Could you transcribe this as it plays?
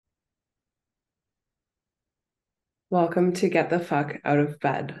Welcome to Get the Fuck Out of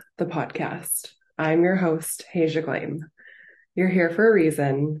Bed, the podcast. I'm your host, Hasia Glame. You're here for a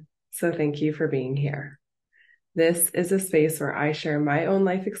reason, so thank you for being here. This is a space where I share my own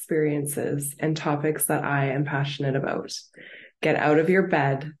life experiences and topics that I am passionate about. Get out of your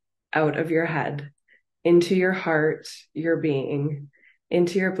bed, out of your head, into your heart, your being,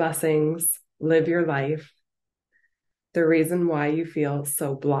 into your blessings, live your life. The reason why you feel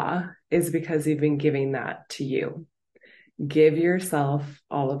so blah is because you've been giving that to you. Give yourself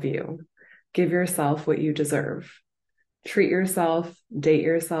all of you. Give yourself what you deserve. Treat yourself, date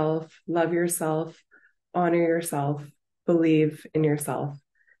yourself, love yourself, honor yourself, believe in yourself,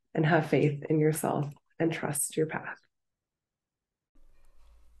 and have faith in yourself and trust your path.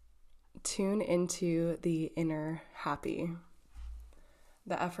 Tune into the inner happy.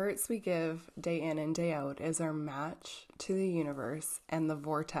 The efforts we give day in and day out is our match to the universe and the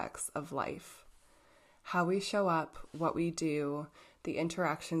vortex of life. How we show up, what we do, the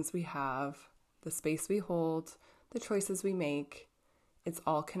interactions we have, the space we hold, the choices we make, it's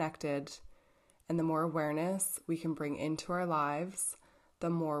all connected. And the more awareness we can bring into our lives, the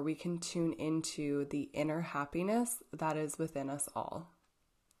more we can tune into the inner happiness that is within us all.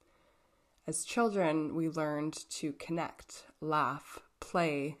 As children, we learned to connect, laugh,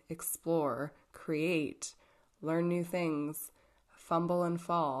 play, explore, create, learn new things, fumble and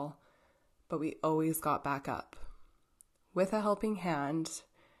fall, but we always got back up with a helping hand,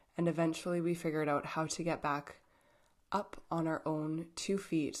 and eventually we figured out how to get back up on our own 2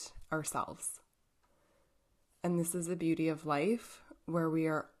 feet ourselves. And this is the beauty of life, where we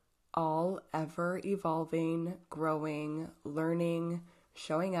are all ever evolving, growing, learning,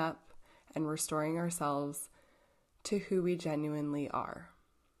 showing up, and restoring ourselves to who we genuinely are.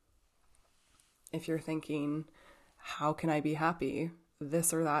 If you're thinking, how can I be happy?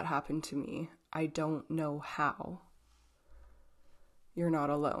 This or that happened to me. I don't know how. You're not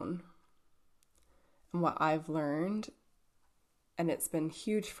alone. And what I've learned, and it's been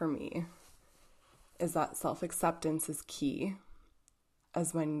huge for me, is that self-acceptance is key.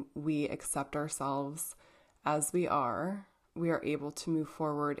 As when we accept ourselves as we are able to move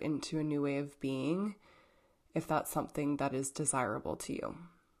forward into a new way of being, if that's something that is desirable to you.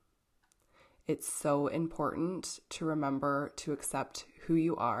 It's so important to remember to accept who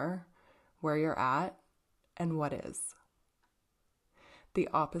you are, where you're at, and what is. The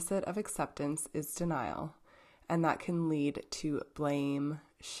opposite of acceptance is denial, and that can lead to blame,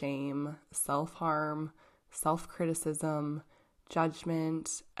 shame, self-harm, self-criticism,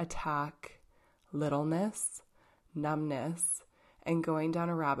 judgment, attack, littleness, numbness, and going down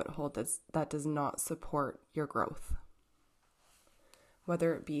a rabbit hole that does not support your growth.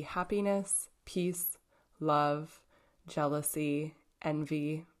 Whether it be happiness, peace, love, jealousy,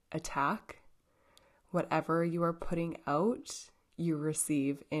 envy, attack, whatever you are putting out, you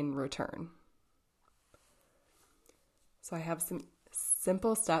receive in return. So I have some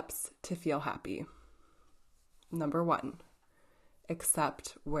simple steps to feel happy. Number 1,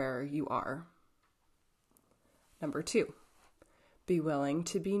 accept where you are. Number 2, be willing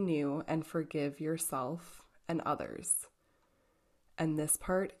to be new and forgive yourself and others. And this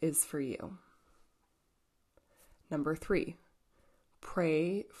part is for you. Number 3,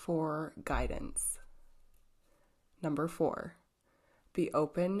 pray for guidance. Number 4, be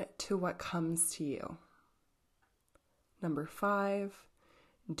open to what comes to you. Number 5,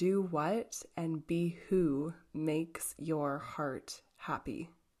 do what and be who makes your heart happy.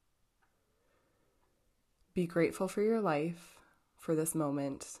 Be grateful for your life, for this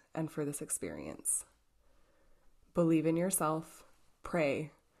moment, and for this experience. Believe in yourself,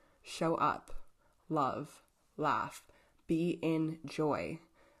 pray, show up, love, laugh, be in joy,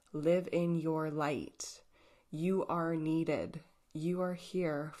 live in your light. You are needed. You are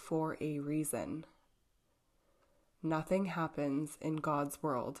here for a reason. Nothing happens in God's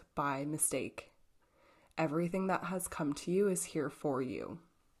world by mistake. Everything that has come to you is here for you.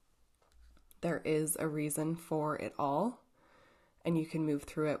 There is a reason for it all, and you can move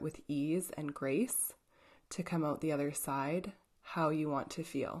through it with ease and grace to come out the other side how you want to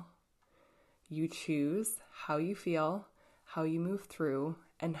feel. You choose how you feel, how you move through,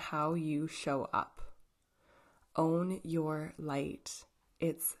 and how you show up. Own your light.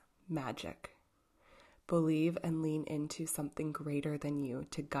 It's magic. Believe and lean into something greater than you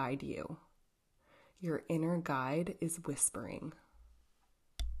to guide you. Your inner guide is whispering.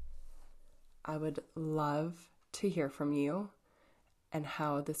 I would love to hear from you and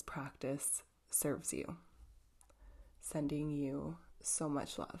how this practice serves you. Sending you so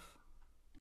much love.